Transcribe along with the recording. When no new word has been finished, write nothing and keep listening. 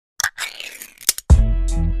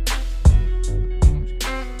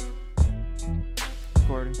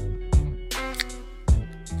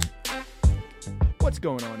What's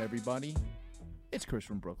going on, everybody? It's Chris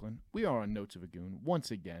from Brooklyn. We are on Notes of a Goon once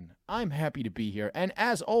again. I'm happy to be here, and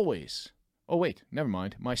as always... Oh, wait, never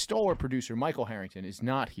mind. My stalwart producer, Michael Harrington, is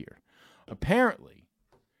not here. Apparently,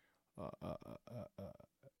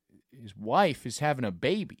 his wife is having a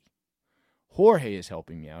baby. Jorge is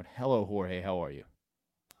helping me out. Hello, Jorge. How are you?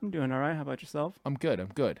 I'm doing all right. How about yourself? I'm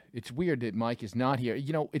good. It's weird that Mike is not here.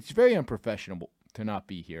 You know, it's very unprofessional to not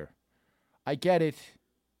be here. I get it.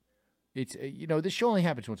 It's, this show only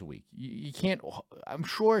happens once a week. You can't, I'm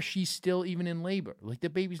sure she's still even in labor. Like, the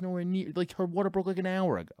baby's nowhere near, like, her water broke like an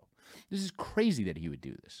hour ago. This is crazy that he would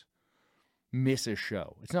do this. Miss a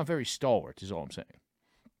show. It's not very stalwart, is all I'm saying.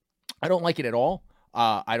 I don't like it at all.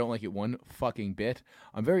 I don't like it one fucking bit.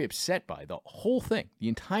 I'm very upset by the whole thing, the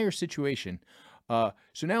entire situation. So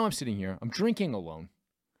now I'm sitting here. I'm drinking alone,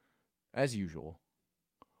 as usual.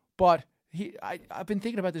 But I've been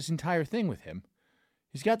thinking about this entire thing with him.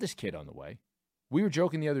 He's got this kid on the way. We were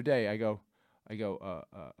joking the other day. I go,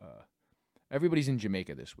 everybody's in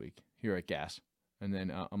Jamaica this week here at Gas. And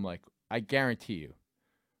then I'm like, I guarantee you,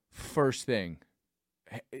 first thing,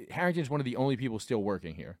 Harrington's one of the only people still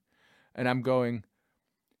working here. And I'm going,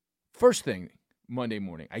 first thing, Monday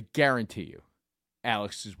morning, I guarantee you,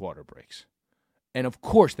 Alex's water breaks. And of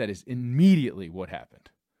course, that is immediately what happened.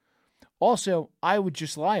 Also, I would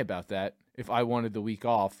just lie about that if I wanted the week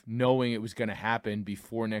off, knowing it was going to happen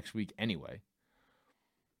before next week anyway.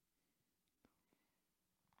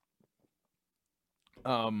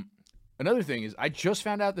 Another thing is, I just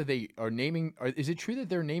found out that they are naming... is it true that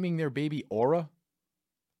they're naming their baby Aura?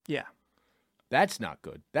 Yeah. That's not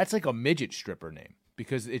good. That's like a midget stripper name,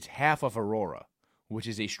 because it's half of Aurora, which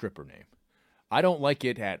is a stripper name. I don't like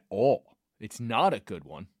it at all. It's not a good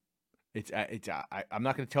one. I'm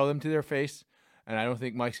not going to tell them to their face, and I don't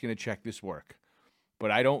think Mike's going to check this work. But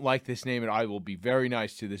I don't like this name, and I will be very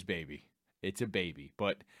nice to this baby. It's a baby.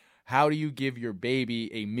 But how do you give your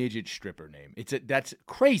baby a midget stripper name? That's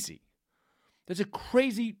crazy. That's a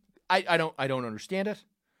crazy... I don't understand it.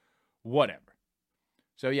 Whatever.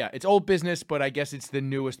 So yeah, it's old business, but I guess it's the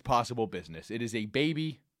newest possible business. It is a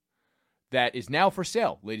baby that is now for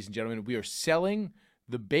sale, ladies and gentlemen. We are selling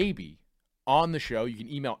the baby on the show. You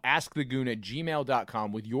can email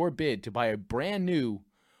askthegoon@gmail.com with your bid to buy a brand new,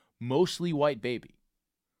 mostly white baby.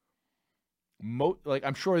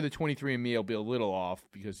 I'm sure the 23andMe will be a little off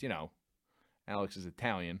because, Alex is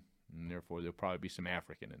Italian, and therefore there'll probably be some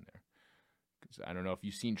African in there. Because I don't know if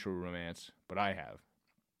you've seen True Romance, but I have.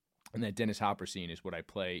 And that Dennis Hopper scene is what I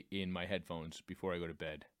play in my headphones before I go to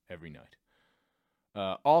bed every night.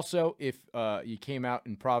 Also, if you came out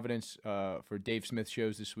in Providence for Dave Smith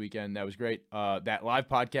shows this weekend, that was great. That live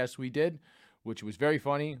podcast we did, which was very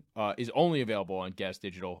funny, is only available on Gas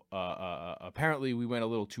Digital. Apparently, we went a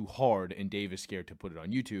little too hard, and Dave is scared to put it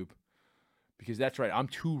on YouTube. Because that's right, I'm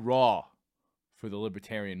too raw for the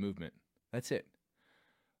libertarian movement. That's it.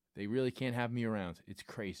 They really can't have me around. It's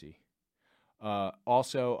crazy.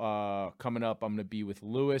 Also, coming up, I'm going to be with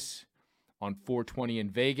Lewis on 420 in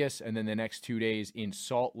Vegas, and then the next 2 days in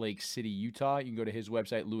Salt Lake City, Utah. You can go to his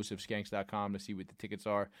website, lewisofskanks.com, to see what the tickets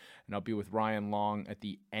are. And I'll be with Ryan Long at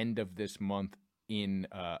the end of this month in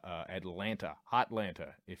Atlanta,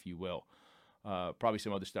 Hotlanta, if you will. Probably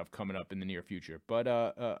some other stuff coming up in the near future. But,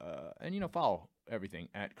 follow everything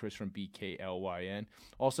at Chris from BKLYN.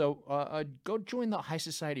 Also, go join the High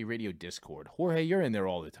Society Radio Discord. Jorge, you're in there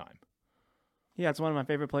all the time. Yeah, it's one of my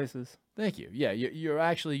favorite places. Thank you. Yeah,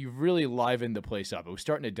 you've really livened the place up. It was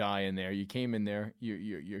starting to die in there. You came in there.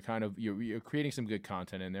 You're creating some good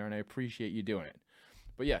content in there, and I appreciate you doing it.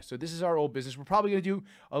 But yeah, so this is our old business. We're probably going to do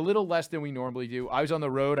a little less than we normally do. I was on the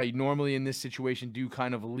road. I normally in this situation do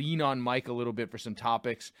kind of lean on Mike a little bit for some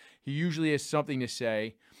topics. He usually has something to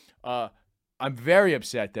say. I'm very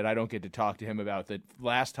upset that I don't get to talk to him about the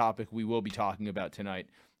last topic we will be talking about tonight,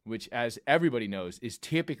 which, as everybody knows, is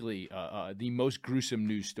typically the most gruesome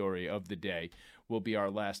news story of the day, will be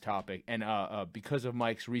our last topic. And because of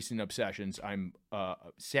Mike's recent obsessions, I'm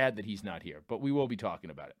sad that he's not here. But we will be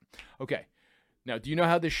talking about it. Okay. Now, do you know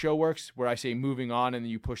how this show works, where I say moving on and then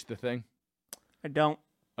you push the thing? I don't.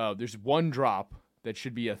 There's one drop that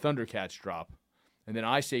should be a Thundercats drop, and then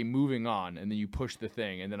I say moving on, and then you push the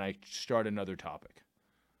thing, and then I start another topic.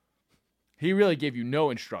 He really gave you no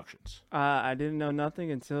instructions. I didn't know nothing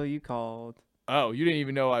until you called. Oh, you didn't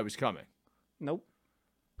even know I was coming? Nope.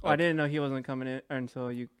 Okay. I didn't know he wasn't coming in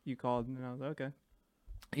until you called, and I was like, okay.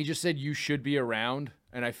 He just said you should be around,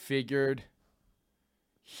 and I figured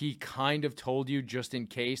he kind of told you just in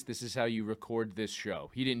case this is how you record this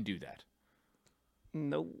show. He didn't do that.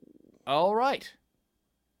 Nope. All right.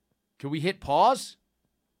 Can we hit pause?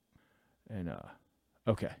 And,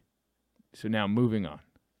 okay. So now moving on.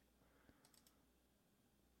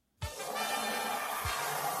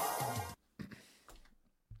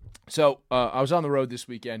 So I was on the road this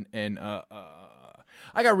weekend, and I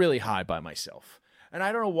got really high by myself. And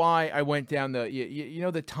I don't know why I went down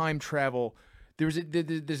the time travel. There's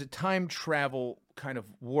a time travel kind of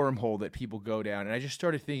wormhole that people go down, and I just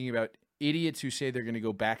started thinking about idiots who say they're going to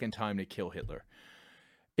go back in time to kill Hitler.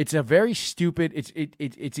 It's a very stupid.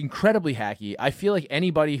 It's incredibly hacky. I feel like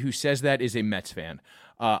anybody who says that is a Mets fan.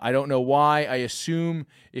 I don't know why. I assume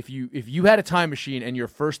if you had a time machine and your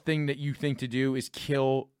first thing that you think to do is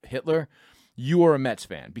kill Hitler, you are a Mets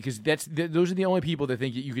fan, because those are the only people that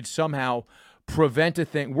think that you could somehow prevent a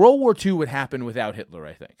thing. World War II would happen without Hitler,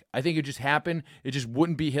 I think. I think it just happened. It just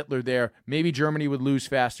wouldn't be Hitler there. Maybe Germany would lose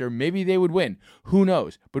faster. Maybe they would win. Who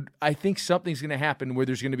knows? But I think something's going to happen where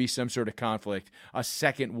there's going to be some sort of conflict, a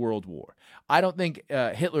second world war. I don't think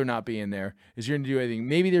Hitler not being there is going to do anything.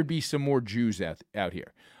 Maybe there'd be some more Jews out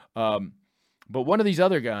here. But one of these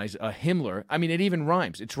other guys, Himmler, I mean, it even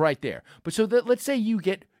rhymes. It's right there. But so let's say you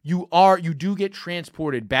do get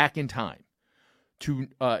transported back in time to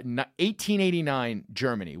 1889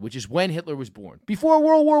 Germany, which is when Hitler was born, before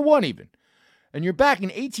World War I even. And you're back in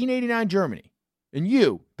 1889 Germany. And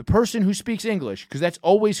you, the person who speaks English, because that's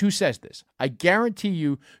always who says this, I guarantee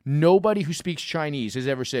you nobody who speaks Chinese has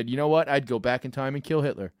ever said, you know what, I'd go back in time and kill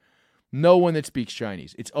Hitler. No one that speaks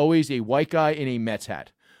Chinese. It's always a white guy in a Mets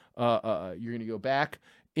hat. You're going to go back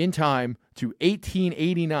in time to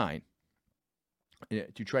 1889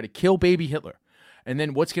 to try to kill baby Hitler. And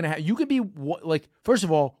then what's going to happen? You could be like, first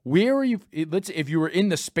of all, where are you? If you were in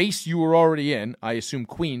the space you were already in, I assume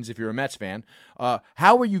Queens, if you're a Mets fan,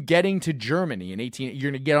 how are you getting to Germany in 18?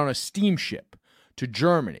 You're going to get on a steamship to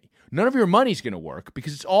Germany. None of your money's going to work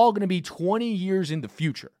because it's all going to be 20 years in the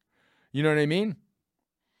future. You know what I mean?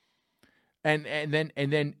 And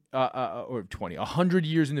then or 100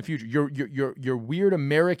 years in the future, your weird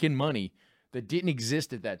American money that didn't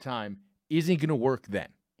exist at that time isn't going to work then.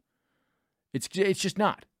 It's just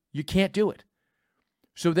not. You can't do it.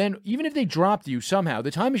 So then, even if they dropped you somehow,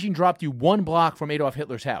 the time machine dropped you 1 block from Adolf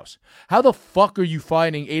Hitler's house. How the fuck are you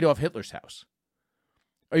finding Adolf Hitler's house?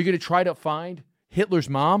 Are you going to try to find Hitler's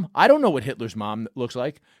mom? I don't know what Hitler's mom looks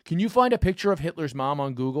like. Can you find a picture of Hitler's mom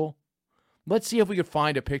on Google? Let's see if we could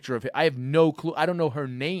find a picture of it. I have no clue. I don't know her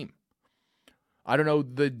name. I don't know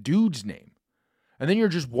the dude's name. And then you're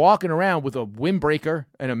just walking around with a windbreaker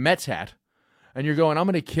and a Mets hat. And you're going, I'm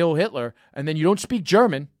going to kill Hitler. And then you don't speak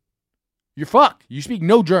German. You're fucked. You speak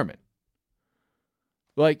no German.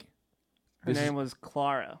 Like. Her name was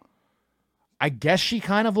Clara. I guess she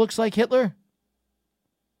kind of looks like Hitler.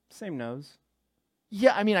 Same nose.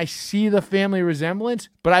 Yeah, I mean, I see the family resemblance,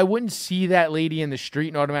 but I wouldn't see that lady in the street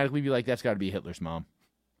and automatically be like, that's got to be Hitler's mom.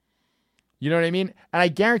 You know what I mean? And I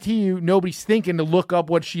guarantee you nobody's thinking to look up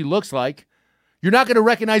what she looks like. You're not going to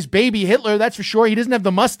recognize baby Hitler, that's for sure. He doesn't have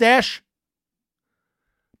the mustache.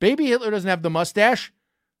 Baby Hitler doesn't have the mustache.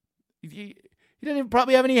 He doesn't even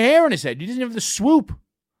probably have any hair on his head. He doesn't have the swoop.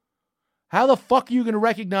 How the fuck are you going to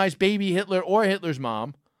recognize baby Hitler or Hitler's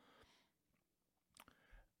mom?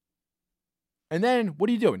 And then, what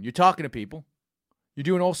are you doing? You're talking to people. You're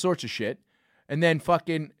doing all sorts of shit. And then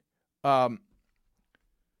fucking, let's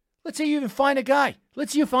say you even find a guy.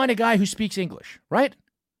 Let's say you find a guy who speaks English, right?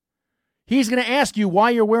 He's going to ask you why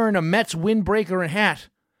you're wearing a Mets windbreaker and hat.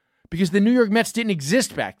 Because the New York Mets didn't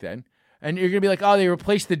exist back then. And you're going to be like, oh, they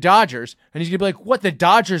replaced the Dodgers. And he's going to be like, what, the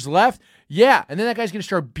Dodgers left? Yeah. And then that guy's going to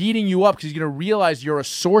start beating you up because he's going to realize you're a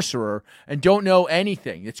sorcerer and don't know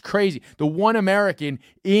anything. It's crazy. The one American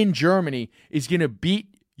in Germany is going to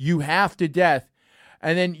beat you half to death.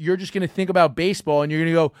 And then you're just going to think about baseball and you're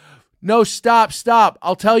going to go, no, stop.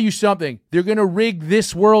 I'll tell you something. They're going to rig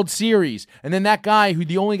this World Series. And then that guy,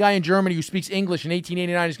 the only guy in Germany who speaks English in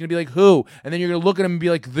 1889 is going to be like, who? And then you're going to look at him and be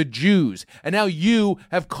like, the Jews. And now you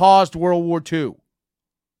have caused World War II.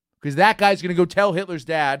 Because that guy's going to go tell Hitler's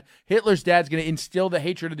dad. Hitler's dad's going to instill the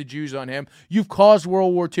hatred of the Jews on him. You've caused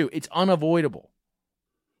World War II. It's unavoidable.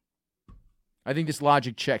 I think this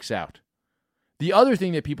logic checks out. The other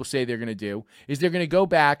thing that people say they're going to do is they're going to go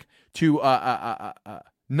back to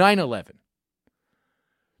 9/11.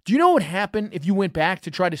 Do you know what would happen if you went back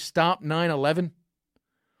to try to stop 9/11?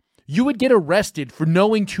 You would get arrested for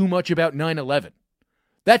knowing too much about 9/11.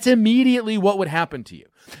 That's immediately what would happen to you.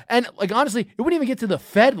 And like honestly, it wouldn't even get to the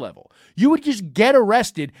Fed level. You would just get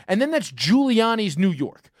arrested, and then that's Giuliani's New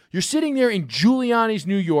York. You're sitting there in Giuliani's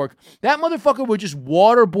New York. That motherfucker would just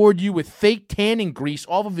waterboard you with fake tanning grease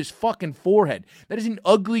off of his fucking forehead. That is an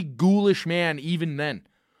ugly, ghoulish man even then.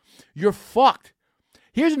 You're fucked.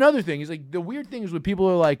 Here's another thing. Is like the weird thing is when people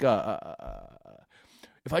are like,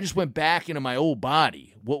 if I just went back into my old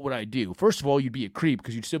body, what would I do? First of all, you'd be a creep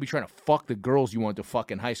because you'd still be trying to fuck the girls you wanted to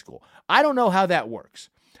fuck in high school. I don't know how that works.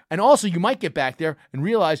 And also, you might get back there and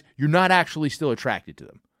realize you're not actually still attracted to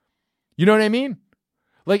them. You know what I mean?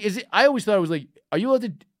 Like, I always thought it was like, are you allowed to,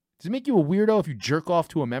 does it make you a weirdo if you jerk off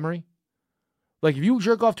to a memory? Like, if you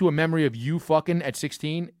jerk off to a memory of you fucking at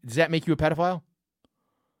 16, does that make you a pedophile?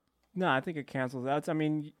 No, I think it cancels out. I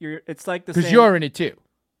mean, it's like the same. Because you're in it too.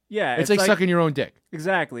 Yeah. It's like sucking your own dick.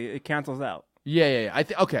 Exactly. It cancels out. Yeah.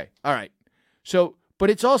 Okay. All right. So, but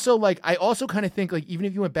it's also like, I also kind of think like, even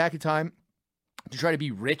if you went back in time to try to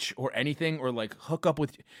be rich or anything, or like hook up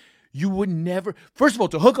with, you would never, first of all,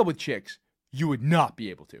 to hook up with chicks, you would not be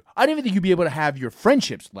able to. I don't even think you'd be able to have your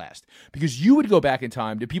friendships last, because you would go back in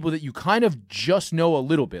time to people that you kind of just know a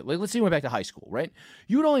little bit. Like, let's say you went back to high school, right?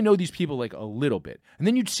 You would only know these people like a little bit. And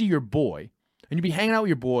then you'd see your boy, and you'd be hanging out with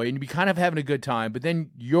your boy, and you'd be kind of having a good time, but then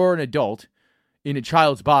you're an adult in a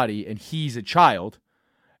child's body, and he's a child,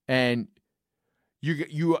 and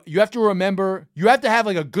you have to remember, you have to have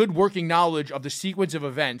like a good working knowledge of the sequence of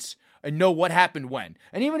events and know what happened when.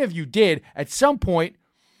 And even if you did, at some point,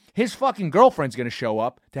 his fucking girlfriend's going to show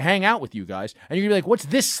up to hang out with you guys, and you're going to be like, what's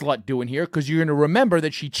this slut doing here? Because you're going to remember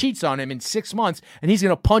that she cheats on him in 6 months, and he's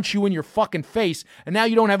going to punch you in your fucking face, and now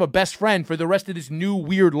you don't have a best friend for the rest of this new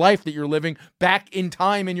weird life that you're living back in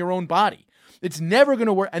time in your own body. It's never going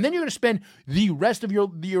to work. And then you're going to spend the rest of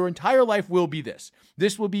your entire life will be this.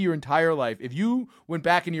 This will be your entire life. If you went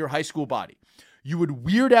back into your high school body, you would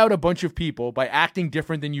weird out a bunch of people by acting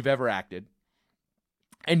different than you've ever acted.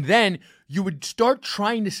 And then you would start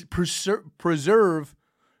trying to preserve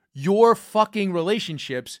your fucking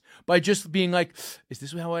relationships by just being like, is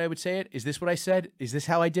this how I would say it? Is this what I said? Is this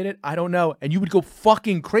how I did it? I don't know. And you would go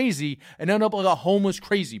fucking crazy and end up like a homeless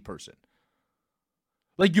crazy person.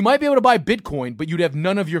 Like, you might be able to buy Bitcoin, but you'd have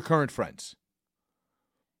none of your current friends.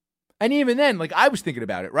 And even then, like, I was thinking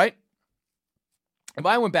about it, right? If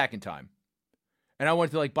I went back in time and I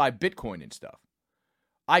wanted to like buy Bitcoin and stuff,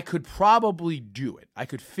 I could probably do it. I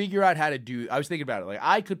could figure out how to do, I was thinking about it. Like,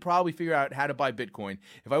 I could probably figure out how to buy Bitcoin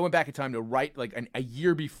if I went back in time to write like a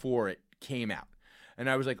year before it came out. And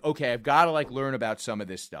I was like, okay, I've got to like learn about some of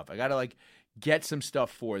this stuff. I got to like get some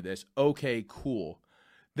stuff for this. Okay, cool.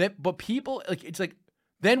 But people, like, it's like,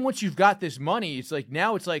 then once you've got this money, it's like,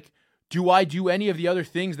 now it's like, do I do any of the other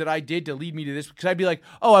things that I did to lead me to this? Because I'd be like,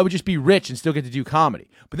 oh, I would just be rich and still get to do comedy.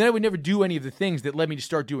 But then I would never do any of the things that led me to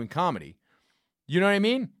start doing comedy. You know what I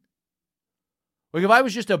mean? Like, if I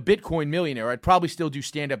was just a Bitcoin millionaire, I'd probably still do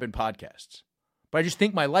stand-up and podcasts. But I just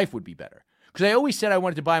think my life would be better. Because I always said I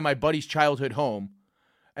wanted to buy my buddy's childhood home,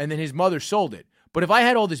 and then his mother sold it. But if I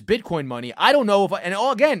had all this Bitcoin money, I don't know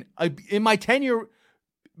if in my 10-year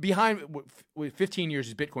behind, 15 years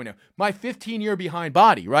is Bitcoin now, my 15-year behind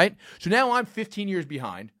body, right? So now I'm 15 years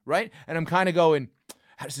behind, right? And I'm kind of going,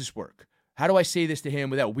 how does this work? How do I say this to him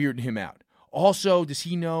without weirding him out? Also, does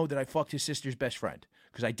he know that I fucked his sister's best friend?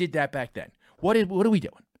 Because I did that back then. What are we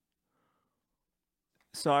doing?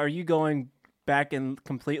 So are you going back and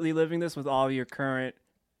completely living this with all of your current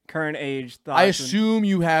age thoughts? I assume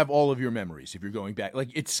you have all of your memories if you're going back. Like,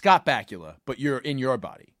 it's Scott Bakula, but you're in your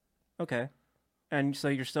body. Okay. And so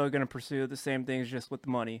you're still going to pursue the same things just with the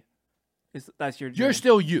money. That's your dream. You're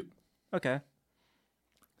still you. Okay.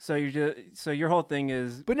 So your whole thing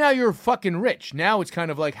is, but now you're fucking rich. Now it's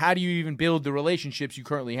kind of like, how do you even build the relationships you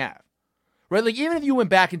currently have? Right? Like, even if you went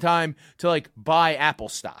back in time to like buy Apple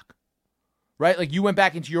stock, right? Like, you went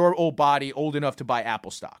back into your old body old enough to buy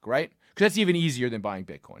Apple stock, right? Because that's even easier than buying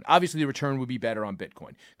Bitcoin. Obviously, the return would be better on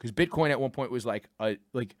Bitcoin because Bitcoin at one point was like it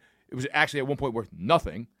was actually at one point worth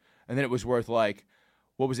nothing, and then it was worth like,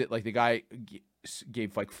 what was it? Like, the guy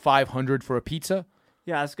gave like $500 for a pizza.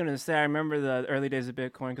 Yeah, I was going to say, I remember the early days of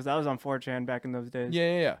Bitcoin because I was on 4chan back in those days.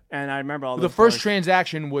 Yeah. And I remember all the first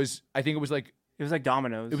transaction was, I think it was like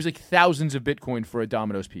Domino's. It was like thousands of Bitcoin for a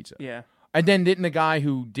Domino's pizza. Yeah. And then didn't the guy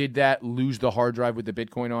who did that lose the hard drive with the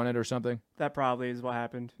Bitcoin on it or something? That probably is what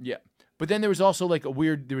happened. Yeah. But then there was also like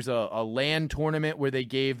there was a land tournament where they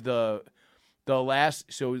gave the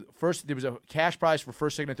last, so first there was a cash prize for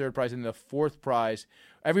first, second, and third prize, and the fourth prize,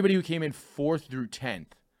 everybody who came in 4th through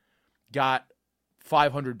 10th got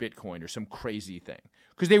 500 Bitcoin or some crazy thing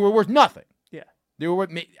because they were worth nothing. Yeah, they were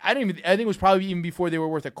worth. I think it was probably even before they were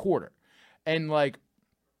worth a quarter, and like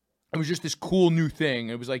it was just this cool new thing.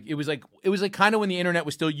 It was like kind of when the internet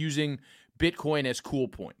was still using Bitcoin as cool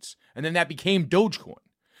points, and then that became Dogecoin.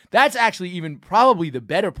 That's actually even probably the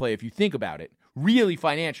better play if you think about it, really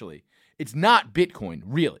financially. It's not Bitcoin,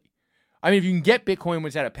 really. I mean, if you can get Bitcoin when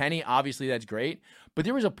it's at a penny, obviously that's great. But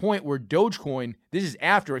there was a point where Dogecoin, this is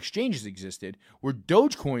after exchanges existed, where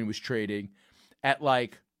Dogecoin was trading at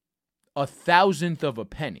like 1,000th of a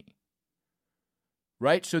penny.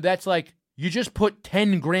 Right? So that's like, you just put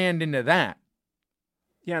 10 grand into that.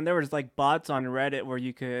 Yeah, and there was like bots on Reddit where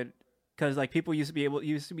you could, because like people used to be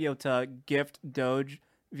able to gift Doge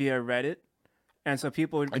via Reddit, and so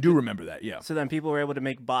people. I do remember that. Yeah. So then people were able to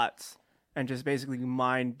make bots and just basically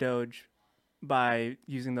mine Doge by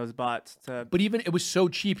using those bots to. But even it was so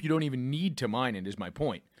cheap, you don't even need to mine it. Is my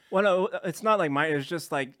point. Well, no, it's not like mine. It's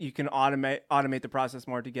just like you can automate the process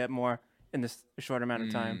more to get more in this short amount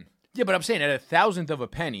of time. Yeah, but I'm saying at 1,000th of a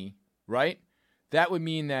penny, right? That would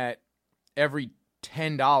mean that every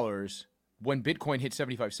 $10 when Bitcoin hit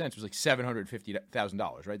 75 cents was like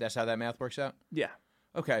 $750,000, right? That's how that math works out? Yeah.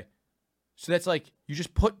 Okay. So that's like, you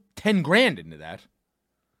just put 10 grand into that.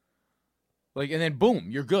 Like, and then boom,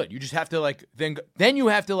 you're good. You just have to like, then you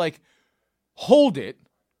have to like hold it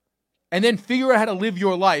and then figure out how to live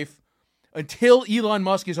your life until Elon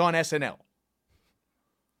Musk is on SNL.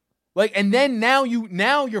 Like, and then now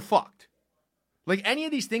you're fucked. Like any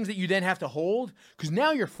of these things that you then have to hold, because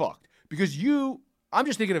now you're fucked. Because I'm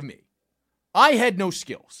just thinking of me. I had no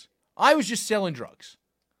skills. I was just selling drugs.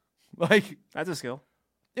 Like, that's a skill.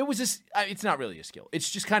 It's not really a skill. It's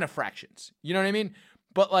just kind of fractions. You know what I mean?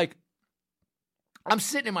 But like, I'm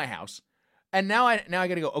sitting in my house, and now I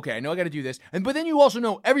got to go, okay, I know I got to do this. But then you also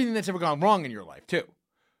know everything that's ever gone wrong in your life, too.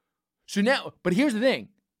 So now, but here's the thing.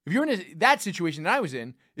 If you're in that situation that I was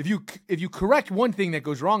in, if you correct one thing that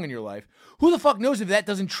goes wrong in your life, who the fuck knows if that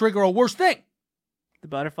doesn't trigger a worse thing? The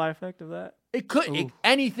butterfly effect of that? It could.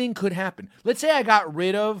 Anything could happen. Let's say I got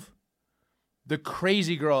rid of the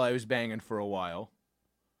crazy girl I was banging for a while.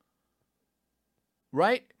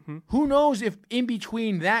 Right? Mm-hmm. Who knows if in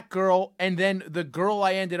between that girl and then the girl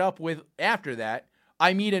I ended up with after that,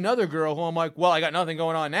 I meet another girl who I'm like, well, I got nothing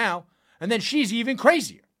going on now. And then she's even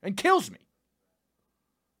crazier and kills me.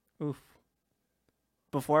 Oof.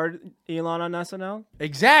 Before Elon on SNL?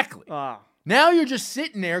 Exactly. Now you're just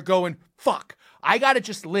sitting there going, fuck, I got to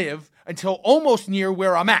just live until almost near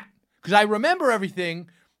where I'm at. Because I remember everything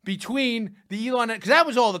between the Elon, because that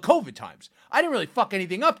was all the COVID times. I didn't really fuck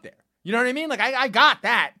anything up there. You know what I mean? Like, I got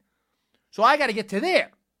that. So I got to get to there.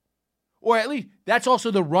 Or at least, that's also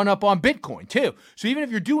the run-up on Bitcoin, too. So even if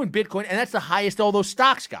you're doing Bitcoin, and that's the highest all those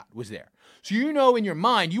stocks got, was there. So you know in your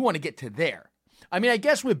mind, you want to get to there. I mean, I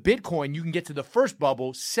guess with Bitcoin, you can get to the first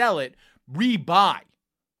bubble, sell it, rebuy.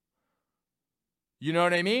 You know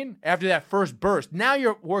what I mean? After that first burst. Now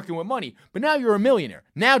you're working with money, but now you're a millionaire.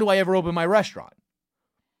 Now do I ever open my restaurant?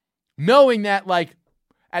 Knowing that, like,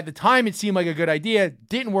 at the time it seemed like a good idea,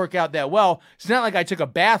 didn't work out that well. It's not like I took a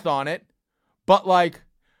bath on it, but like,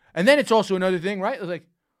 and then it's also another thing, right? It's like,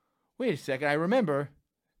 wait a second, I remember.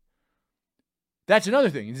 That's another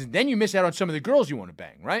thing. Then you miss out on some of the girls you want to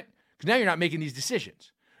bang, right? Because now you're not making these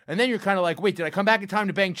decisions. And then you're kind of like, wait, did I come back in time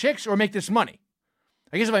to bang chicks or make this money?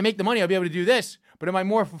 I guess if I make the money, I'll be able to do this. But am I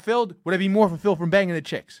more fulfilled? Would I be more fulfilled from banging the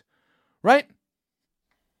chicks? Right?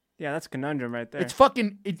 Yeah, that's a conundrum right there. It's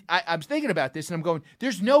fucking... I'm thinking about this and I'm going,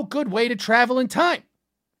 there's no good way to travel in time.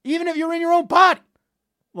 Even if you're in your own body.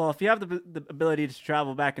 Well, if you have the ability to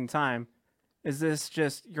travel back in time, is this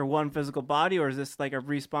just your one physical body, or is this like a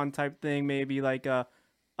respawn type thing? Maybe like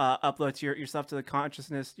upload to yourself to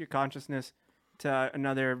your consciousness to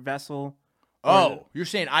another vessel. Oh, you're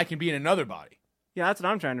saying I can be in another body. Yeah, that's what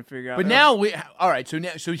I'm trying to figure out. But now all right. So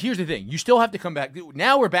here's the thing. You still have to come back.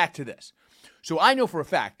 Now we're back to this. So I know for a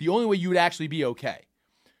fact the only way you would actually be okay,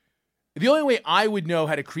 the only way I would know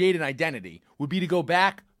how to create an identity would be to go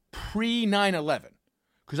back pre 9/11.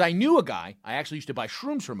 Because I knew a guy, I actually used to buy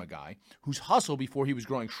shrooms from a guy whose hustle before he was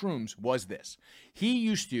growing shrooms was this. He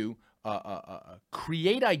used to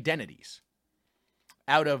create identities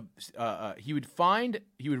out of, he would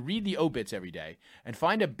read the obits every day and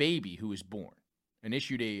find a baby who was born and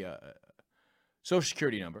issued a social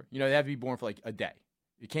security number. You know, they have to be born for like a day.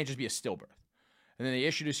 It can't just be a stillbirth. And then they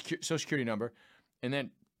issued a social security number, and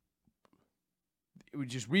then it would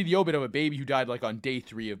just read the obit of a baby who died like on day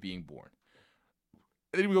 3 of being born.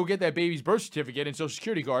 And then we go get that baby's birth certificate and social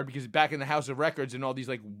security card because back in the House of Records in all these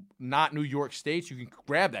like not New York states, you can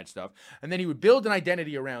grab that stuff. And then he would build an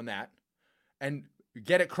identity around that and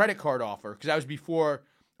get a credit card offer, because that was before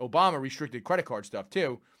Obama restricted credit card stuff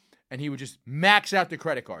too. And he would just max out the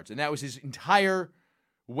credit cards. And that was his entire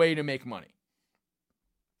way to make money.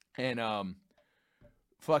 And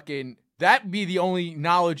fucking, that'd be the only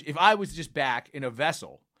knowledge. If I was just back in a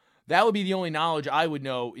vessel, that would be the only knowledge I would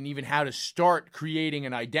know, and even how to start creating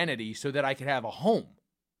an identity so that I could have a home.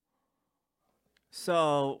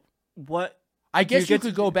 So what? I guess you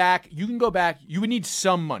could go back. You can go back. You would need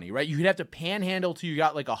some money, right? You could have to panhandle till you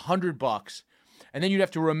got like $100, And then you'd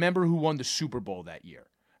have to remember who won the Super Bowl that year.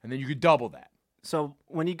 And then you could double that. So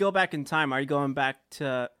when you go back in time, are you going back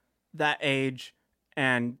to that age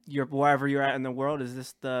and you're wherever you're at in the world? Is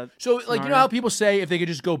this the you know how people say if they could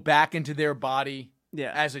just go back into their body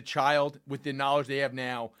Yeah. as a child with the knowledge they have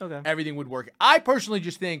now, Okay. everything would work. I personally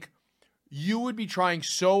just think you would be trying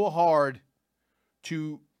so hard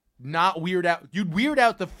to not weird out. You'd weird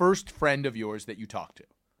out the first friend of yours that you talk to.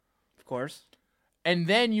 Of course. And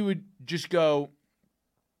then you would just go,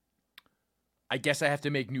 I guess I have to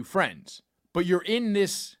make new friends. But you're in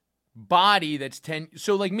this body that's 10.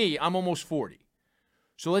 So like me, I'm almost 40.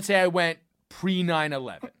 So let's say I went pre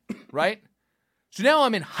 9/11, right? So now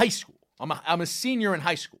I'm in high school. I'm a senior in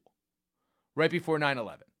high school, right before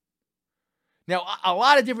 9/11. Now, a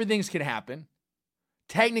lot of different things can happen.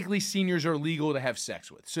 Technically, seniors are legal to have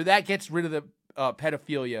sex with. So that gets rid of the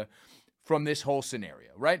pedophilia from this whole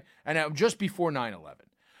scenario, right? And I'm just before 9/11.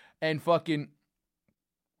 And fucking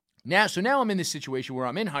now I'm in this situation where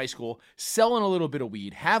I'm in high school, selling a little bit of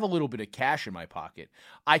weed, have a little bit of cash in my pocket.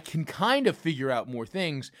 I can kind of figure out more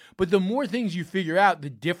things, but the more things you figure out, the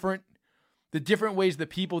different ways the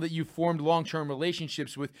people that you formed long-term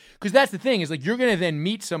relationships with, because that's the thing, is like you're going to then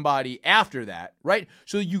meet somebody after that, right?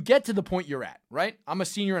 So you get to the point you're at, right? I'm a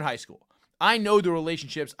senior in high school. I know the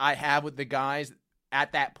relationships I have with the guys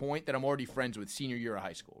at that point that I'm already friends with senior year of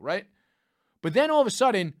high school, right? But then all of a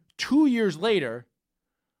sudden, 2 years later,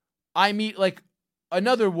 I meet like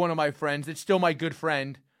another one of my friends that's still my good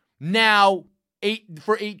friend now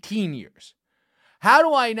for 18 years. How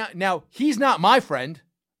do I not? Now, he's not my friend.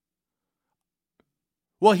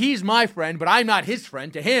 Well, he's my friend, but I'm not his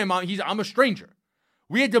friend. To him, I'm a stranger.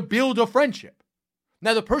 We had to build a friendship.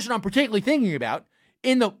 Now, the person I'm particularly thinking about,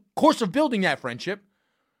 in the course of building that friendship,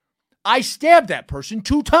 I stabbed that person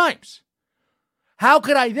 2 times. How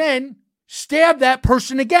could I then stab that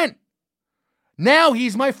person again? Now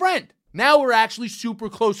he's my friend. Now we're actually super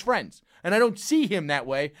close friends. And I don't see him that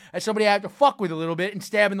way as somebody I have to fuck with a little bit and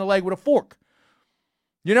stab in the leg with a fork.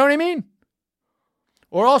 You know what I mean?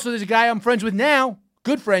 Or also there's a guy I'm friends with now,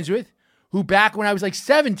 good friends with, who back when I was like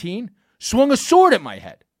 17, swung a sword at my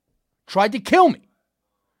head. Tried to kill me.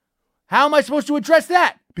 How am I supposed to address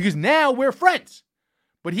that? Because now we're friends.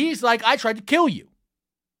 But he's like, I tried to kill you.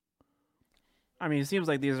 I mean, it seems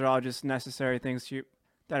like these are all just necessary things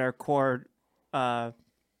that are core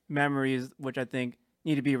memories, which I think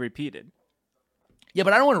need to be repeated. Yeah,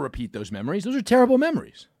 but I don't want to repeat those memories. Those are terrible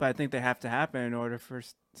memories. But I think they have to happen in order for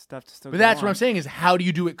stuff to still But go that's on. what I'm saying is, how do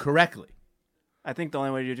you do it correctly? I think the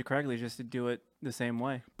only way to do it correctly is just to do it the same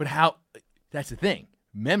way. But how? That's the thing.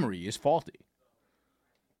 Memory is faulty.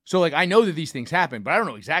 So, like, I know that these things happen, but I don't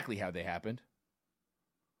know exactly how they happened.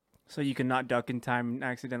 So you can not duck in time and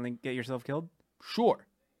accidentally get yourself killed? Sure.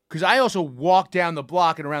 Because I also walked down the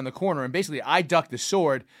block and around the corner, and basically I ducked the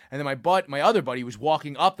sword, and then my other buddy was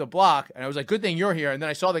walking up the block, and I was like, good thing you're here. And then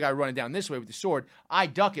I saw the guy running down this way with the sword. I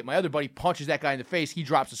duck it. My other buddy punches that guy in the face. He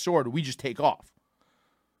drops the sword. We just take off.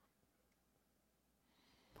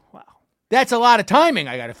 Wow. That's a lot of timing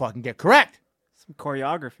I got to fucking get correct. Some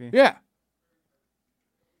choreography. Yeah.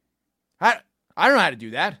 I don't know how to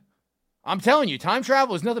do that. I'm telling you, time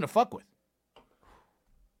travel is nothing to fuck with.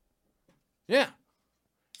 Yeah.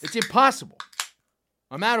 It's impossible.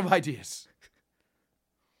 I'm out of ideas.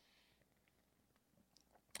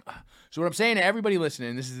 So what I'm saying to everybody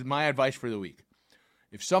listening, this is my advice for the week.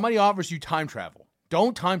 If somebody offers you time travel,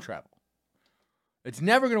 don't time travel. It's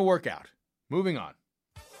never going to work out. Moving on.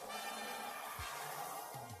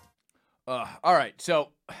 All right, so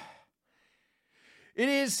it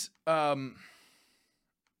is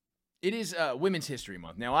Women's History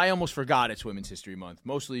Month. Now, I almost forgot it's Women's History Month,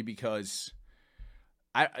 mostly because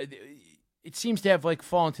it seems to have like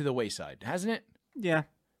fallen to the wayside, hasn't it? Yeah.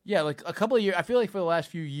 Yeah, like a couple of years. I feel like for the last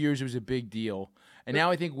few years it was a big deal, and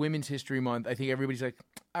now I think Women's History Month. I think everybody's like,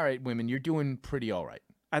 "All right, women, you're doing pretty all right."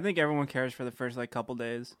 I think everyone cares for the first like couple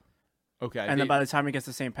days, Okay, and then by the time it gets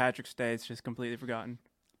to St. Patrick's Day, it's just completely forgotten.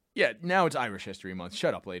 yeah, now it's Irish History Month.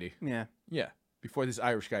 Shut up, lady. Yeah. Yeah, before this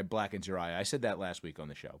Irish guy blackens your eye. I said that last week on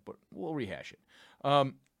the show, but we'll rehash it.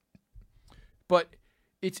 But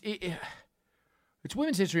it's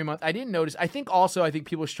Women's History Month. I didn't notice. I think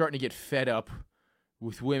people are starting to get fed up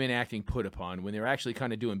with women acting put upon when they're actually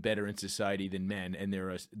kind of doing better in society than men, and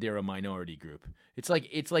they're a minority group. It's like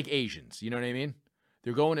Asians. You know what I mean?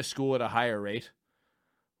 They're going to school at a higher rate.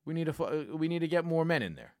 We need to get more men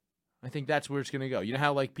in there. I think that's where it's going to go. You know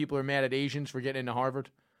how like people are mad at Asians for getting into Harvard?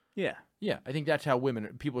 Yeah. Yeah, I think that's how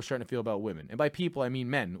people are starting to feel about women. And by people, I mean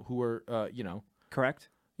men who are, Correct.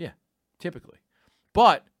 Yeah, typically.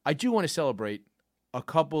 But I do want to celebrate a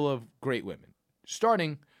couple of great women.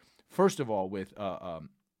 Starting First of all, with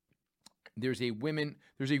there's a woman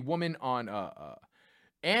on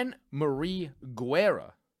Anne Marie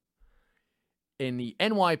Guerra in the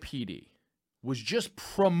NYPD was just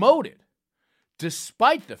promoted,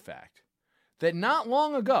 despite the fact that not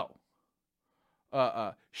long ago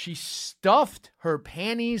she stuffed her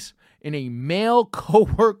panties in a male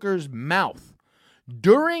coworker's mouth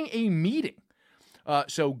during a meeting.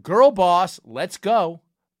 So girl boss, let's go.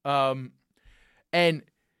 And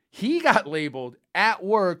he got labeled at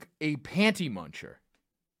work a panty muncher.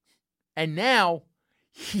 And now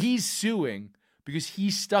he's suing because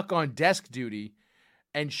he's stuck on desk duty.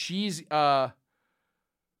 And she's, let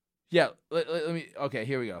me, okay,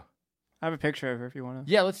 here we go. I have a picture of her if you want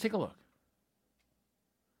to. Yeah, let's take a look.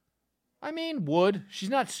 I mean, she's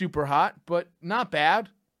not super hot, but not bad.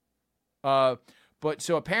 But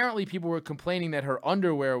so apparently people were complaining that her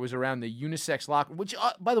underwear was around the unisex locker room, which,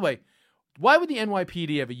 by the way, why would the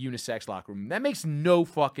NYPD have a unisex locker room? That makes no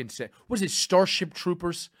fucking sense. What is it, Starship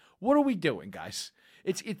Troopers? What are we doing, guys?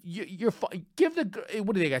 Give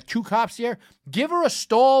what do they got, 2 cops here? Give her a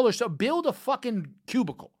stall or so. Build a fucking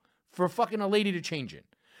cubicle for fucking a lady to change in.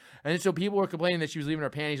 And so people were complaining that she was leaving her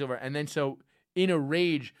panties over. And then so in a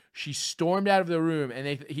rage, she stormed out of the room.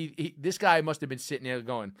 And this guy must have been sitting there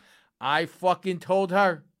going, I fucking told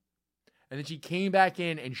her. And then she came back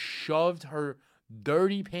in and shoved her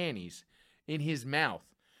dirty panties in his mouth.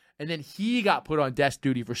 And then he got put on desk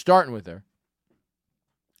duty for starting with her.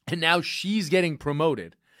 And now she's getting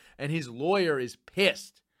promoted. And his lawyer is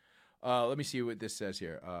pissed. Let me see what this says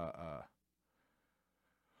here.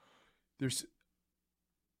 He's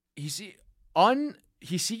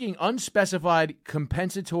seeking unspecified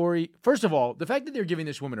compensatory. First of all, the fact that they're giving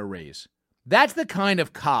this woman a raise. That's the kind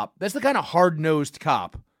of cop, that's the kind of hard-nosed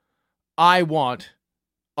cop I want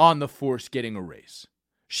on the force getting a raise.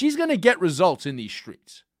 She's going to get results in these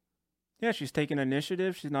streets. Yeah, she's taking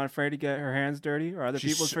initiative. She's not afraid to get her hands dirty or other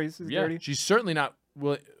people's faces dirty. She's certainly not.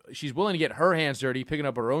 She's willing to get her hands dirty, picking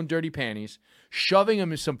up her own dirty panties, shoving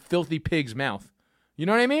them in some filthy pig's mouth. You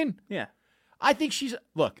know what I mean? Yeah. I think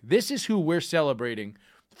look, this is who we're celebrating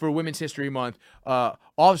for Women's History Month.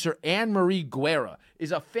 Officer Anne Marie Guerra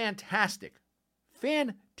is a fantastic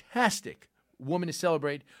woman to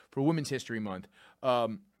celebrate for Women's History Month.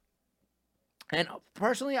 And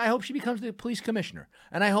personally, I hope she becomes the police commissioner.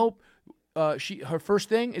 And I hope her first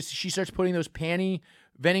thing is she starts putting those panty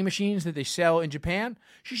vending machines that they sell in Japan.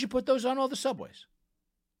 She should put those on all the subways.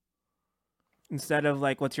 Instead of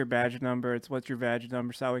like, what's your badge number? It's what's your badge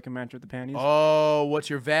number so we can match with the panties. Oh, what's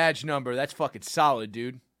your badge number? That's fucking solid,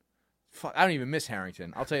 dude. Fuck, I don't even miss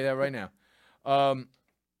Harrington. I'll tell you that right now.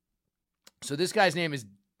 So this guy's name is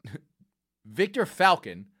Victor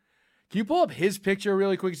Falcon. Can you pull up his picture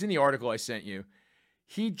really quick? It's in the article I sent you.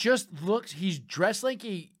 He's dressed like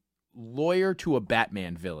a lawyer to a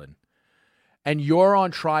Batman villain. And you're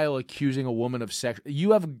on trial accusing a woman of sex.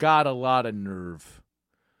 You have got a lot of nerve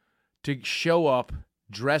to show up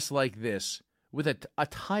dressed like this with a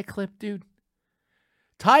tie clip, dude.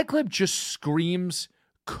 Tie clip just screams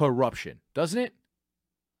corruption, doesn't it?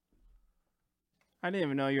 I didn't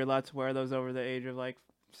even know you're allowed to wear those over the age of like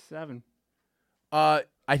 7. I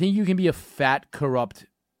think you can be a fat, corrupt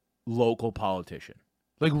local politician.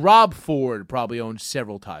 Like Rob Ford probably owns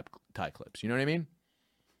several tie clips. You know what I mean?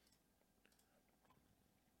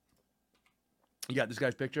 You got this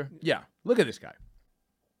guy's picture? Yeah. Look at this guy.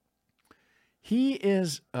 He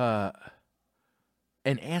is an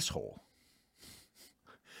asshole.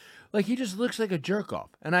 Like, he just looks like a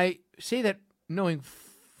jerk-off. And I say that knowing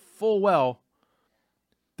full well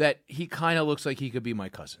that he kind of looks like he could be my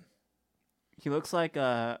cousin. He looks like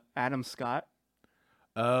Adam Scott.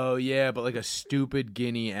 Oh, yeah, but like a stupid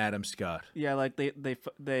guinea Adam Scott. Yeah, like they put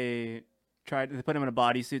him in a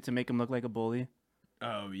bodysuit to make him look like a bully.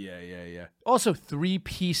 Oh, yeah. Also,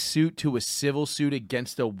 3-piece suit to a civil suit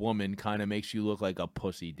against a woman kind of makes you look like a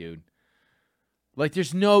pussy, dude. Like,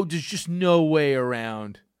 there's just no way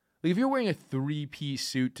around. Like, if you're wearing a 3-piece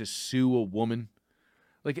suit to sue a woman,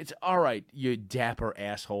 like, it's all right, you dapper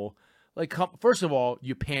asshole. Like, first of all,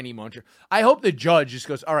 you panty muncher. I hope the judge just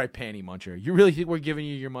goes, all right, panty muncher. You really think we're giving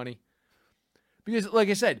you your money? Because, like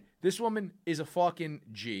I said, this woman is a fucking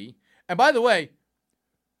G. And by the way,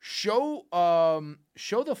 show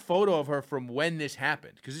the photo of her from when this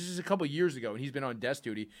happened. Because this is a couple years ago, and he's been on desk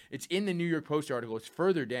duty. It's in the New York Post article. It's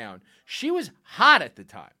further down. She was hot at the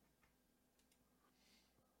time.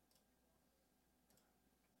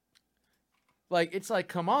 Like, it's like,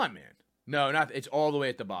 come on, man. No, it's all the way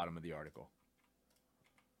at the bottom of the article.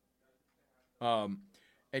 And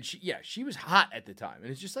she was hot at the time. And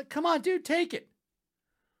it's just like, come on, dude, take it.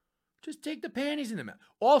 Just take the panties in the mouth.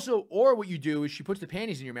 Also, or what you do is she puts the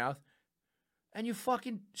panties in your mouth and you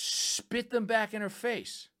fucking spit them back in her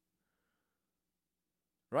face.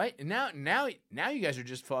 Right? And now you guys are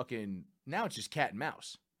just fucking, now it's just cat and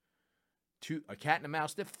mouse. A cat and a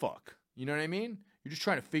mouse that fuck. You know what I mean? You're just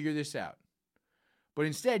trying to figure this out. But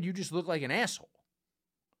instead, you just look like an asshole.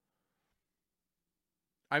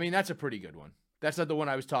 I mean, that's a pretty good one. That's not the one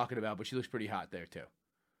I was talking about, but she looks pretty hot there too.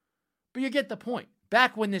 But you get the point.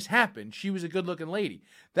 Back when this happened, she was a good-looking lady.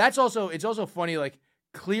 It's also funny, like,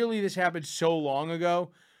 clearly this happened so long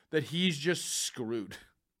ago that he's just screwed.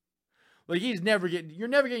 Like, you're never getting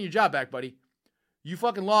your job back, buddy. You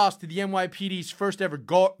fucking lost to the NYPD's first ever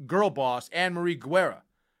girl boss, Anne-Marie Guerra.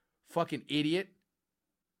 Fucking idiot.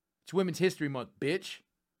 It's Women's History Month, bitch.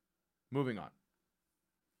 Moving on.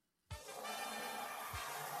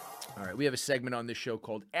 All right, we have a segment on this show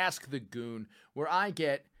called Ask the Goon, where I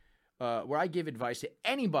give advice to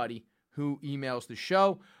anybody who emails the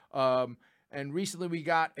show. And recently we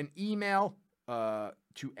got an email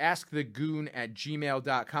to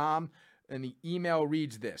askthegoon@gmail.com. And the email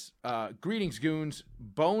reads this. Greetings, goons.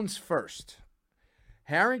 Bones first.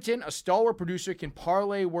 Harrington, a stalwart producer, can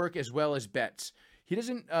parlay work as well as bets. He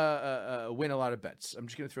doesn't win a lot of bets. I'm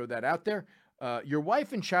just going to throw that out there. Your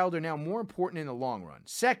wife and child are now more important in the long run.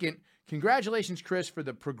 Second, congratulations, Chris, for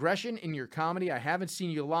the progression in your comedy. I haven't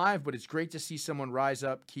seen you live, but it's great to see someone rise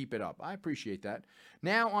up. Keep it up. I appreciate that.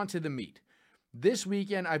 Now on to the meat. This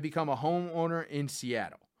weekend, I've become a homeowner in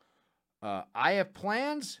Seattle. I have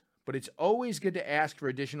plans, but it's always good to ask for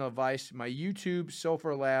additional advice. My YouTube,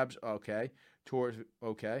 Sulfur Labs, okay. Tours,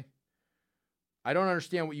 okay. I don't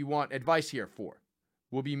understand what you want advice here for.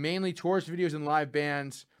 Will be mainly tourist videos and live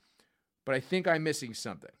bands, but I think I'm missing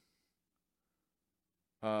something.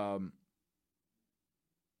 What?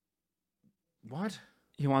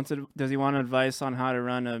 Does he want advice on how to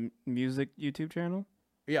run a music YouTube channel?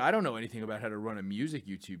 Yeah, I don't know anything about how to run a music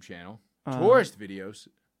YouTube channel. Tourist videos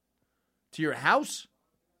to your house?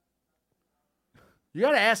 You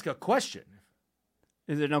got to ask a question.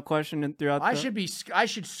 Is there no question throughout? I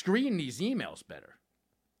should screen these emails better.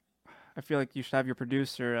 I feel like you should have your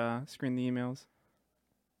producer screen the emails.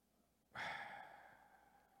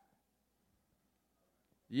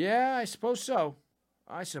 Yeah, I suppose so.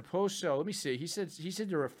 Let me see. He said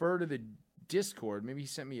to refer to the Discord. Maybe he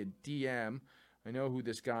sent me a DM. I know who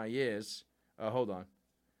this guy is. Hold on.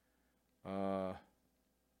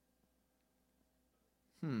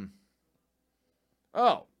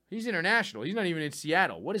 Oh, he's international. He's not even in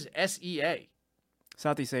Seattle. What is SEA?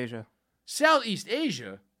 Southeast Asia. Southeast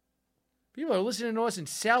Asia? People are listening to us in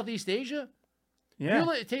Southeast Asia? Yeah.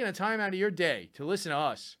 You're taking the time out of your day to listen to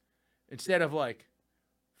us instead of, like,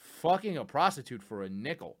 fucking a prostitute for a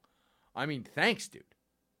nickel. I mean, thanks, dude.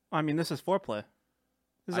 I mean, this is foreplay.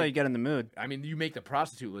 This is how you get in the mood. I mean, you make the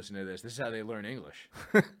prostitute listen to this. This is how they learn English.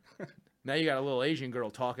 Now you got a little Asian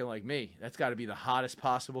girl talking like me. That's got to be the hottest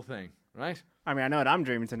possible thing, right? I mean, I know what I'm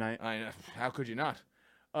dreaming tonight. I know. How could you not?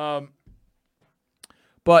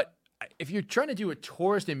 But if you're trying to do a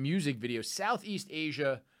tourist and music video, Southeast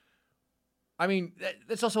Asia, I mean,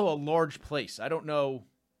 that's also a large place. I don't know,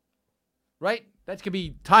 right? That could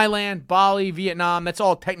be Thailand, Bali, Vietnam. That's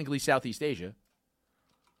all technically Southeast Asia.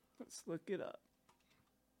 Let's look it up.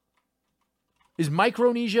 Is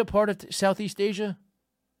Micronesia part of Southeast Asia?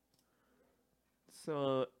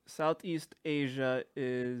 So Southeast Asia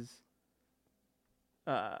is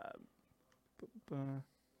oh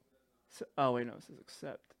wait, no, it says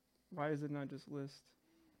accept. Why is it not just list?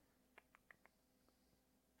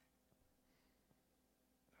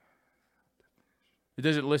 It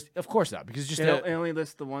doesn't list, of course not, because it's just it only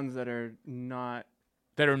lists the ones that are not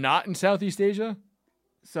in Southeast Asia.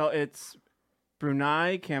 So it's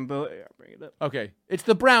Brunei, Cambodia. I'll bring it up. Okay, it's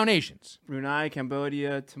the brown Asians. Brunei,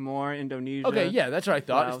 Cambodia, Timor, Indonesia. Okay, yeah, that's what I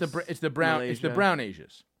thought. Laos, it's the brown Malaysia. It's the brown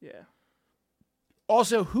Asians. Yeah.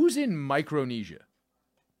 Also, who's in Micronesia?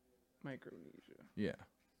 Micronesia. Yeah.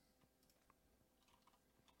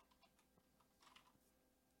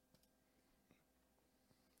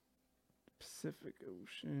 Pacific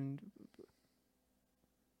Ocean.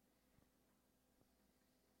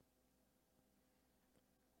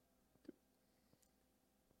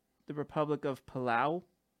 The Republic of Palau.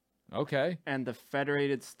 Okay. And the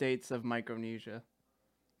Federated States of Micronesia.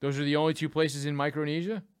 Those are the only two places in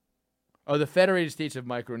Micronesia? Oh, the Federated States of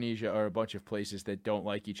Micronesia are a bunch of places that don't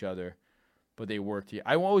like each other, but they work together.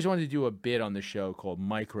 I always wanted to do a bit on the show called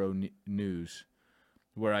Micro News,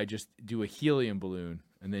 where I just do a helium balloon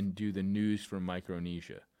and then do the news from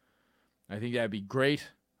Micronesia. I think that'd be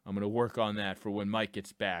great. I'm going to work on that for when Mike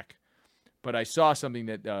gets back. But I saw something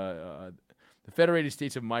that the the Federated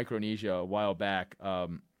States of Micronesia a while back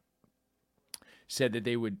said that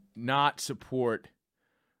they would not support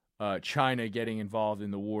China getting involved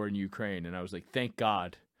in the war in Ukraine. And I was like, thank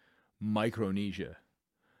God Micronesia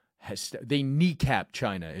they kneecap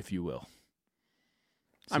China, if you will.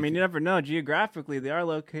 I mean, you never know. Geographically, they are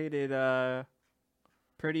located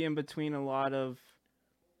pretty in between a lot of...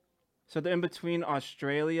 So they're in between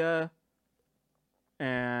Australia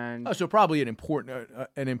and... Oh, so probably an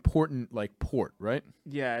important like port, right?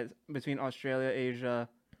 Yeah, between Australia, Asia,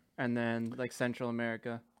 and then like Central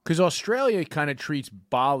America. Because Australia kind of treats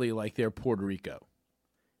Bali like they're Puerto Rico.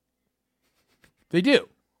 They do.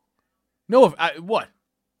 No, what?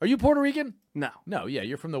 Are you Puerto Rican? No. No, yeah,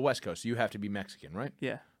 you're from the West Coast, so you have to be Mexican, right?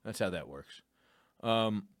 Yeah. That's how that works.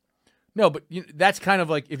 No, but that's kind of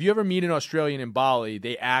like, if you ever meet an Australian in Bali,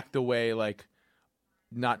 they act the way, like,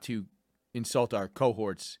 not to insult our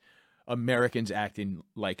cohorts, Americans act in,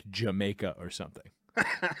 like, Jamaica or something.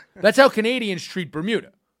 That's how Canadians treat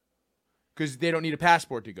Bermuda, because they don't need a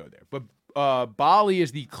passport to go there. But Bali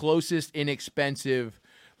is the closest inexpensive,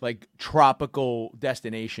 like, tropical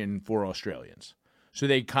destination for Australians. So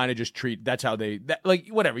they kind of just treat, that's how like,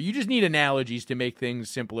 whatever. You just need analogies to make things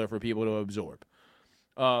simpler for people to absorb.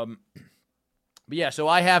 But yeah, so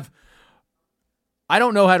I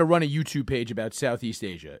don't know how to run a YouTube page about Southeast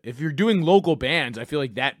Asia. If you're doing local bands, I feel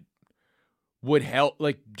like that would help.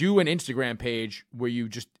 Like, do an Instagram page where you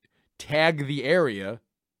just tag the area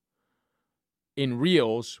in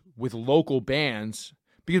reels with local bands,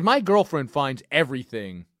 because my girlfriend finds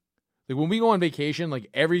everything. Like, when we go on vacation, like,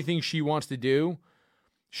 everything she wants to do,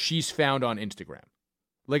 she's found on Instagram.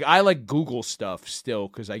 Like, I like Google stuff still,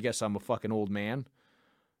 because I guess I'm a fucking old man.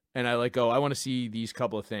 And I like, I want to see these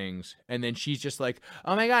couple of things. And then she's just like,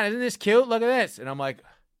 oh my God, isn't this cute? Look at this. And I'm like,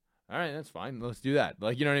 all right, that's fine. Let's do that.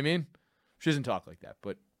 Like, you know what I mean? She doesn't talk like that,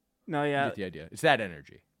 but no, yeah, you get the idea. It's that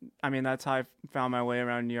energy. I mean, that's how I found my way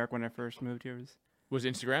around New York when I first moved here. Was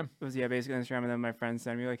Instagram? It was, yeah, basically Instagram. And then my friends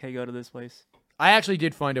sent me like, hey, go to this place. I actually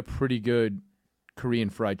did find a pretty good Korean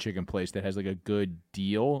fried chicken place that has like a good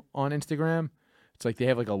deal on Instagram. It's like they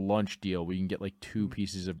have like a lunch deal where you can get like 2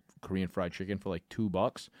 pieces of Korean fried chicken for like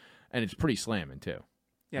 $2, and it's pretty slamming too.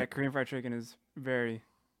 Yeah, Korean fried chicken is very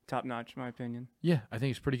top notch, in my opinion. Yeah, I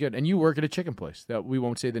think it's pretty good. And you work at a chicken place that we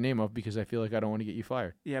won't say the name of because I feel like I don't want to get you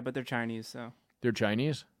fired. Yeah, but they're Chinese, so. They're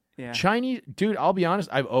Chinese? Yeah. Chinese, dude, I'll be honest,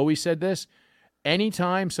 I've always said this.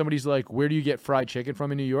 Anytime somebody's like, where do you get fried chicken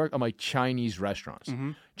from in New York? I'm like, Chinese restaurants.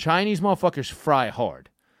 Mm-hmm. Chinese motherfuckers fry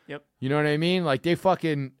hard. Yep. You know what I mean? Like, they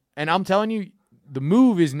fucking, and I'm telling you, the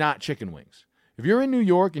move is not chicken wings. If you're in New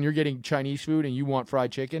York and you're getting Chinese food and you want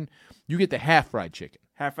fried chicken, you get the half fried chicken.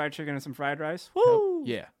 Half fried chicken and some fried rice? Woo!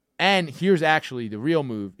 Yeah. And here's actually the real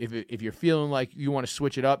move. If you're feeling like you want to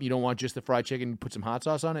switch it up, you don't want just the fried chicken, put some hot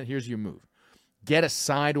sauce on it, here's your move. Get a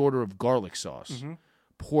side order of garlic sauce. Mm-hmm.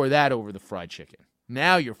 Pour that over the fried chicken.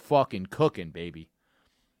 Now you're fucking cooking, baby.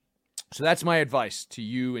 So that's my advice to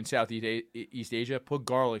you in Southeast Asia. Put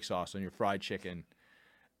garlic sauce on your fried chicken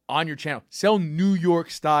on your channel. Sell New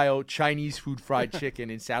York-style Chinese food fried chicken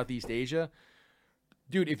in Southeast Asia.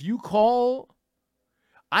 Dude, if you call...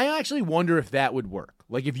 I actually wonder if that would work.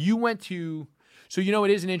 Like, if you went to... So, you know,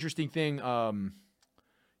 it is an interesting thing.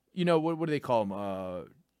 You know, what do they call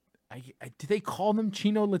them? Do they call them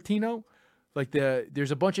Chino Latino? Like,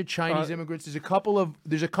 there's a bunch of Chinese immigrants. There's a couple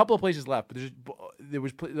of places left. But there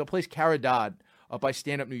was a place, Caridad, up by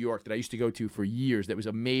Stand Up New York, that I used to go to for years. That was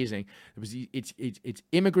amazing. It's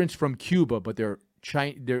immigrants from Cuba, but they're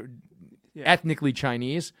ethnically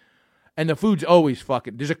Chinese, and the food's always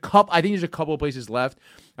fucking. I think there's a couple of places left.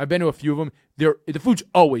 I've been to a few of them. The food's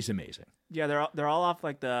always amazing. Yeah, they're all off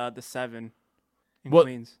like the 7 in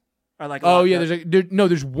Queens. Or like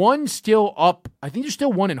there's one still up. I think there's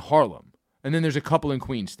still one in Harlem, and then there's a couple in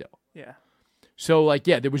Queens still. Yeah. So like,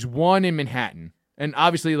 yeah, there was one in Manhattan. And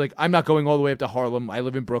obviously, like, I'm not going all the way up to Harlem. I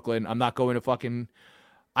live in Brooklyn. I'm not going to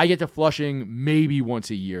I get to Flushing maybe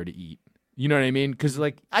once a year to eat. You know what I mean? Because,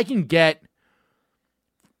 like, I can get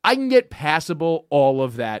passable all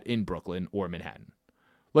of that in Brooklyn or Manhattan.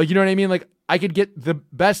 Like, you know what I mean? Like, I could get the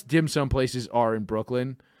best dim sum places are in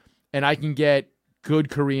Brooklyn, and I can get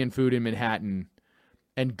good Korean food in Manhattan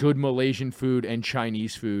and good Malaysian food and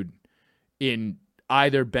Chinese food in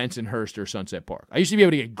either Bensonhurst or Sunset Park. I used to be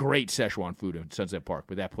able to get great Szechuan food in Sunset Park,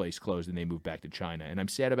 but that place closed and they moved back to China, and I'm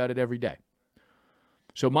sad about it every day.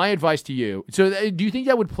 So my advice to you, do you think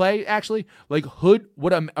that would play, actually? Like,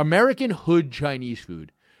 American hood Chinese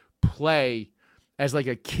food play as like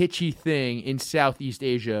a kitschy thing in Southeast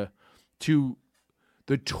Asia to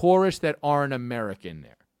the tourists that aren't American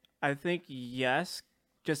there? I think yes,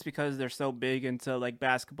 just because they're so big into like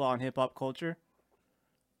basketball and hip hop culture.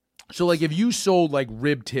 So like if you sold like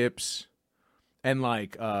rib tips and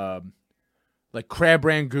like crab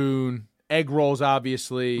rangoon, egg rolls,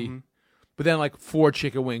 obviously, but then like 4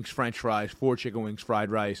 chicken wings, French fries, 4 chicken wings, fried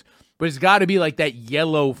rice. But it's got to be like that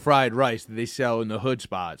yellow fried rice that they sell in the hood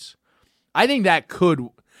spots. I think that could.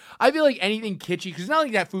 I feel like anything kitschy, because it's not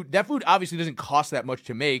like that food. That food obviously doesn't cost that much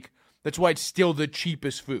to make. That's why it's still the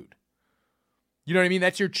cheapest food. You know what I mean?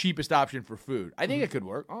 That's your cheapest option for food. I think it could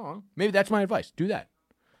work. Oh, maybe that's my advice. Do that.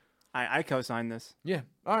 I co-sign this. Yeah.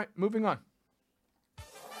 All right. Moving on.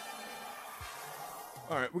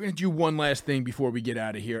 All right. We're going to do one last thing before we get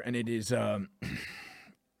out of here, and it is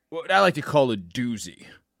what I like to call a doozy.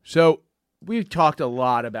 So we've talked a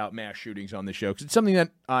lot about mass shootings on the show because it's something that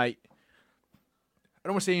I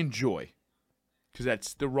don't want to say enjoy because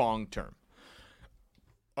that's the wrong term.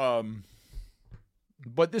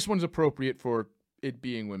 But this one's appropriate for it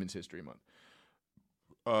being Women's History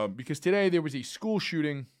Month. Because today there was a school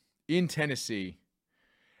shooting in Tennessee,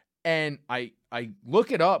 and I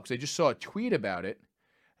look it up because I just saw a tweet about it,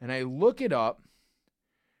 and I look it up,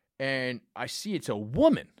 and I see it's a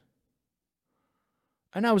woman.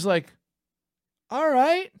 And I was like, all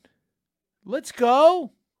right, let's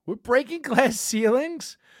go. We're breaking glass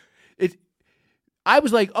ceilings. I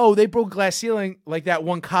was like, oh, they broke glass ceiling like that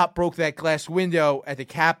one cop broke that glass window at the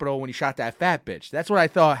Capitol when he shot that fat bitch. That's what I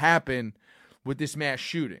thought happened with this mass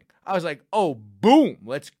shooting. I was like, oh, boom,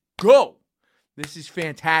 let's go. This is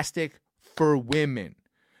fantastic for women.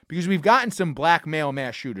 Because we've gotten some black male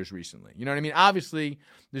mass shooters recently. You know what I mean? Obviously,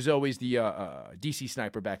 there's always the DC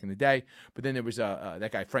sniper back in the day. But then there was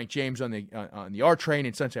that guy, Frank James, on the R train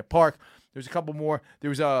in Sunset Park. There's a couple more. There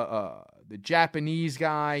was the Japanese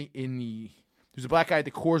guy there's a black guy at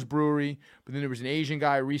the Coors Brewery. But then there was an Asian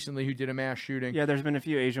guy recently who did a mass shooting. Yeah, there's been a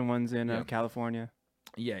few Asian ones in California.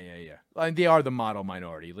 Yeah. And they are the model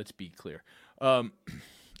minority, let's be clear.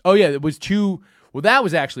 It was two. Well, that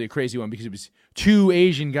was actually a crazy one because it was 2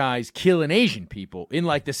 Asian guys killing Asian people in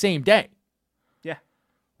like the same day. Yeah.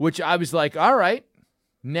 Which I was like, all right,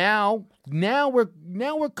 now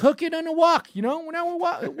we're cooking on a walk, you know? Now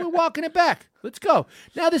we're walking it back. Let's go.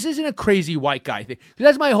 Now this isn't a crazy white guy thing.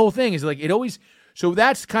 That's my whole thing is like it always. So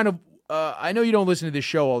that's kind of. I know you don't listen to this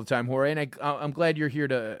show all the time, Jorge, and I'm glad you're here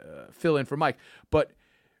to fill in for Mike. But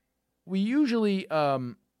we usually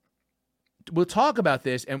we'll talk about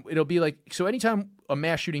this, and it'll be like, so anytime a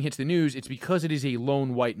mass shooting hits the news, it's because it is a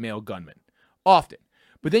lone white male gunman, often.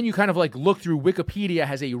 But then you kind of like look through Wikipedia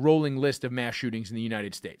has a rolling list of mass shootings in the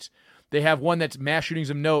United States. They have one that's mass shootings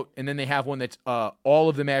of note, and then they have one that's all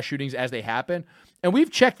of the mass shootings as they happen. And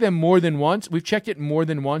we've checked them more than once. We've checked it more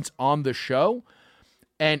than once on the show,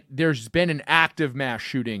 and there's been an active mass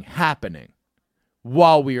shooting happening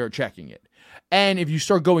while we are checking it. And if you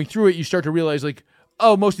start going through it, you start to realize like,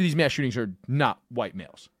 oh, most of these mass shootings are not white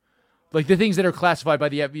males. Like the things that are classified by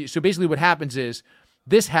the FBI. So basically what happens is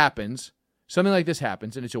this happens, something like this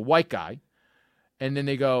happens, and it's a white guy. And then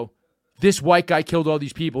they go, this white guy killed all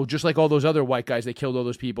these people, just like all those other white guys that killed all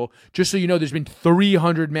those people. Just so you know, there's been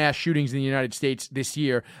 300 mass shootings in the United States this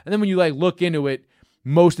year. And then when you like look into it,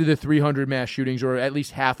 most of the 300 mass shootings, or at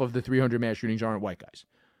least half of the 300 mass shootings, aren't white guys.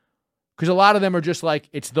 Because a lot of them are just like,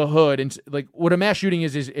 it's the hood. And like what a mass shooting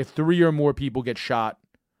is if 3 or more people get shot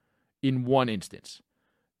in one instance.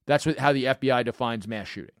 That's how the FBI defines mass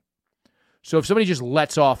shooting. So if somebody just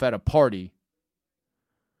lets off at a party,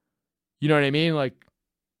 you know what I mean? Like,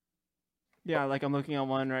 yeah, like I'm looking at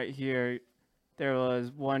one right here. There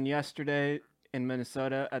was one yesterday in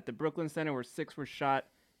Minnesota at the Brooklyn Center where 6 were shot,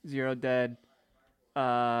 0 dead.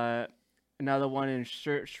 Another one in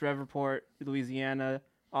Shreveport, Louisiana.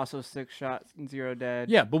 Also 6 shots and 0 dead.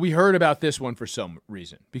 Yeah, but we heard about this one for some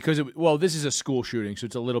reason. Because, this is a school shooting, so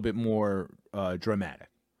it's a little bit more dramatic.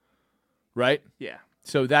 Right? Yeah.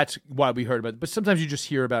 So that's why we heard about it. But sometimes you just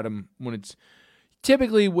hear about them when it's...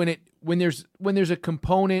 Typically, when there's a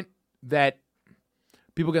component that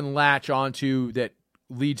people can latch onto that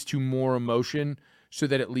leads to more emotion so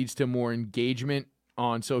that it leads to more engagement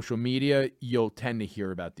on social media, you'll tend to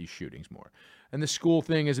hear about these shootings more. And the school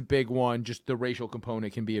thing is a big one. Just the racial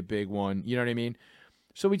component can be a big one. You know what I mean?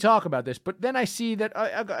 So we talk about this. But then I see that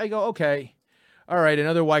I go, okay, all right,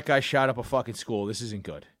 another white guy shot up a fucking school. This isn't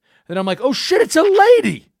good. Then I'm like, oh, shit, it's a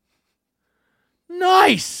lady.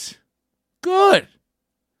 Nice. Good.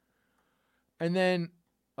 And then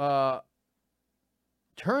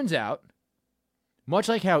turns out, much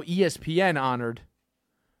like how ESPN honored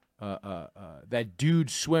that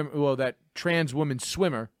that trans woman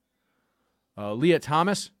swimmer, Leah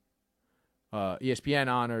Thomas, ESPN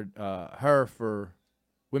honored her for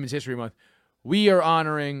Women's History Month. we are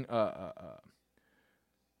honoring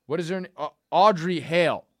what is her name? Audrey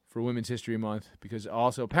Hale for Women's History Month, because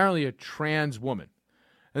also apparently a trans woman.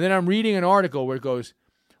 And then I'm reading an article where it goes,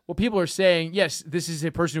 well, people are saying, yes, this is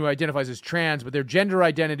a person who identifies as trans, but their gender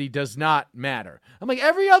identity does not matter. I'm like,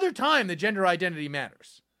 every other time the gender identity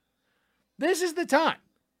matters. This is the time.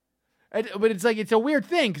 But it's like, it's a weird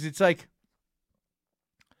thing, because it's like,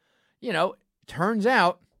 turns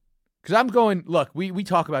out, because I'm going, look, we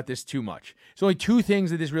talk about this too much. There's only two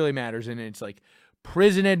things that this really matters, and it's like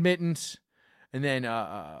prison admittance and then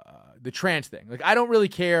the trans thing. Like, I don't really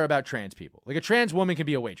care about trans people. Like, a trans woman can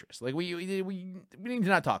be a waitress. Like, we need to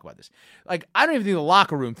not talk about this. Like, I don't even think the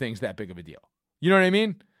locker room thing's that big of a deal. You know what I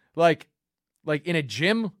mean? Like in a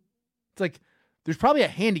gym, it's like, there's probably a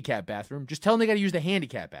handicap bathroom. Just tell them they got to use the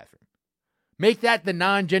handicap bathroom. Make that the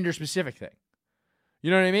non-gender specific thing. You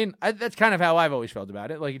know what I mean? That's kind of how I've always felt about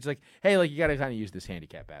it. Like, it's like, hey, like, you got to kind of use this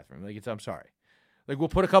handicap bathroom. Like, I'm sorry. Like, we'll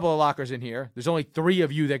put a couple of lockers in here. There's only 3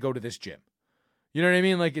 of you that go to this gym. You know what I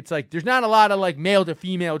mean? Like, it's like, there's not a lot of, like, male to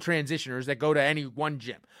female transitioners that go to any one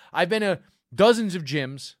gym. I've been to dozens of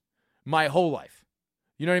gyms my whole life.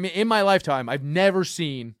 You know what I mean? In my lifetime, I've never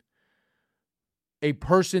seen a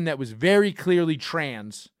person that was very clearly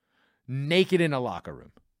trans naked in a locker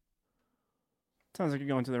room. Sounds like you're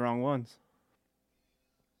going to the wrong ones.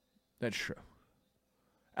 That's true.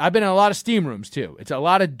 I've been in a lot of steam rooms, too. It's a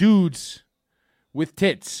lot of dudes with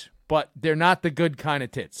tits, but they're not the good kind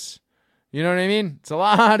of tits. You know what I mean? It's a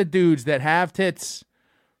lot of dudes that have tits,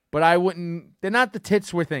 but they're not the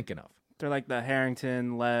tits we're thinking of. They're like the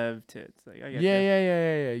Harrington, Lev tits. Like,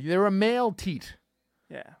 Yeah. They're a male teat.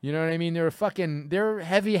 Yeah. You know what I mean? They're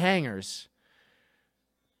heavy hangers,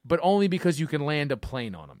 but only because you can land a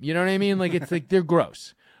plane on them. You know what I mean? Like, it's like, they're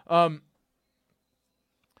gross.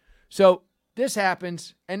 So this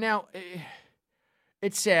happens, and now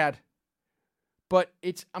it's sad, but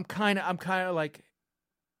I'm kind of like,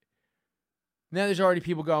 now there's already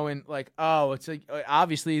people going like, oh, it's like,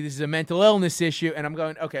 obviously this is a mental illness issue, and I'm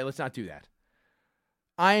going, okay, let's not do that.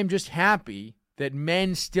 I am just happy that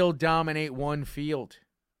men still dominate one field.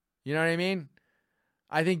 You know what I mean?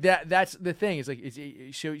 I think that's the thing. It's like,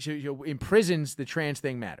 in prisons, the trans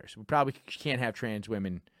thing matters. We probably can't have trans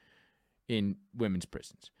women in women's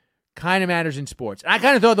prisons. Kind of matters in sports. And I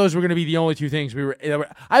kind of thought those were going to be the only two things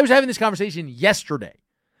I was having this conversation yesterday.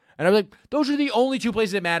 And I was like, those are the only 2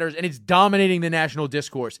 places that matters, and it's dominating the national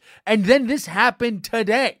discourse. And then this happened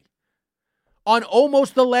today, on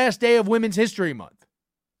almost the last day of Women's History Month.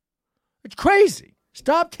 It's crazy.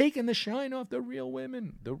 Stop taking the shine off the real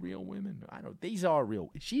women. The real women. These are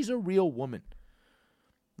real. She's a real woman.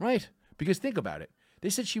 Right? Because think about it. They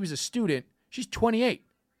said she was a student. She's 28.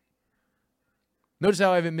 Notice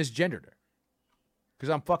how I haven't misgendered her.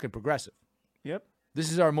 Because I'm fucking progressive. Yep.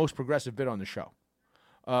 This is our most progressive bit on the show.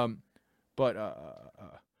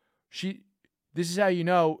 This is how you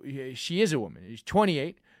know she is a woman. She's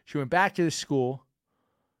 28. She went back to the school.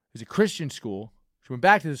 It was a Christian school. She went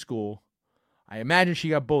back to the school. I imagine she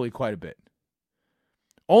got bullied quite a bit.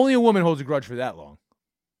 Only a woman holds a grudge for that long.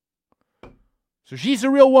 So she's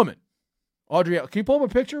a real woman. Audrey, can you pull up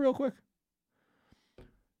a picture real quick?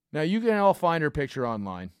 Now, you can all find her picture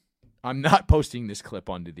online. I'm not posting this clip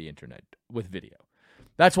onto the internet with video.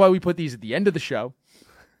 That's why we put these at the end of the show.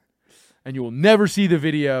 And you will never see the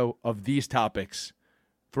video of these topics.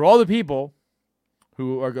 For all the people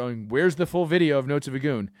who are going, where's the full video of Notes of a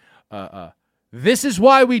Goon? This is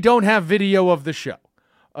why we don't have video of the show.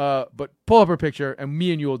 But pull up her picture, and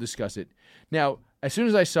me and you will discuss it. Now, as soon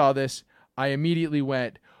as I saw this, I immediately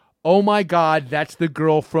went, oh my God, that's the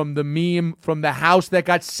girl from the meme from the house that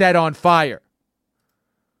got set on fire.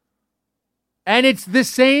 And it's the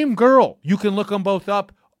same girl. You can look them both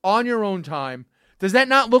up on your own time. Does that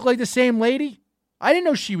not look like the same lady? I didn't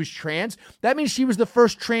know she was trans. That means she was the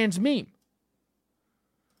first trans meme.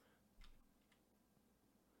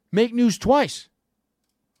 Make news twice.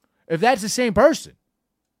 If that's the same person,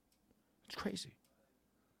 it's crazy.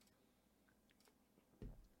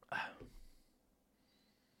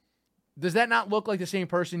 Does that not look like the same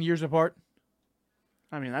person years apart?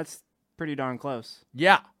 I mean, that's pretty darn close.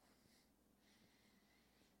 Yeah.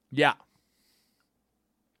 Yeah.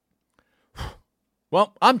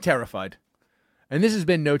 Well, I'm terrified. And this has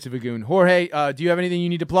been Notes of a Goon. Jorge, do you have anything you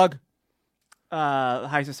need to plug?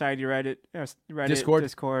 High Society Reddit,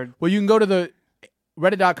 Discord. Well, you can go to the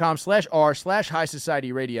reddit.com/r/High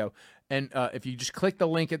Society Radio. And if you just click the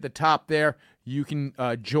link at the top there, you can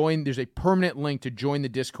join. There's a permanent link to join the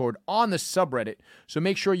Discord on the subreddit. So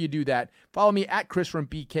make sure you do that. Follow me at Chris from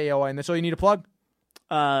BKOI. And that's all you need to plug?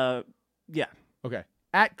 Yeah. Okay.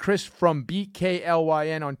 at Chris from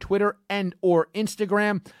BKLYN on Twitter and or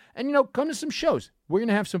Instagram. And, come to some shows. We're going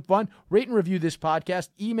to have some fun. Rate and review this podcast.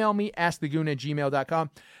 Email me, askthegoon@gmail.com.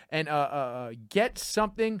 And get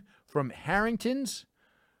something from Harrington's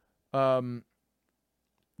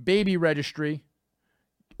baby registry.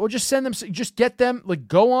 Or just send them, just get them,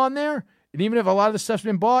 go on there. And even if a lot of the stuff's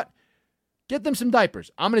been bought, get them some diapers.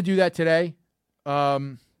 I'm going to do that today.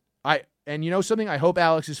 And you know something? I hope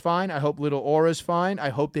Alex is fine. I hope little Aura's fine. I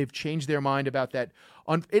hope they've changed their mind about that.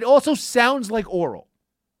 It also sounds like oral.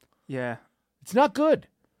 Yeah. It's not good.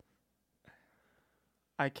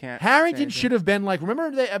 I can't. Harrington should have been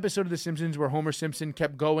remember the episode of The Simpsons where Homer Simpson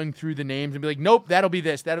kept going through the names and be like, nope, that'll be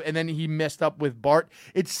this. And then he messed up with Bart.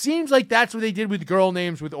 It seems like that's what they did with girl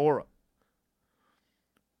names with Aura.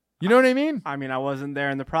 You know what I mean? I wasn't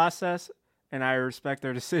there in the process, and I respect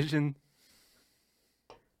their decision.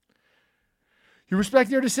 You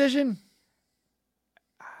respect their decision?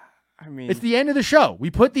 It's the end of the show.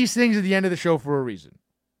 We put these things at the end of the show for a reason.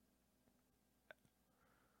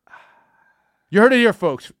 You heard it here,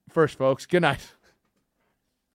 folks. Good night.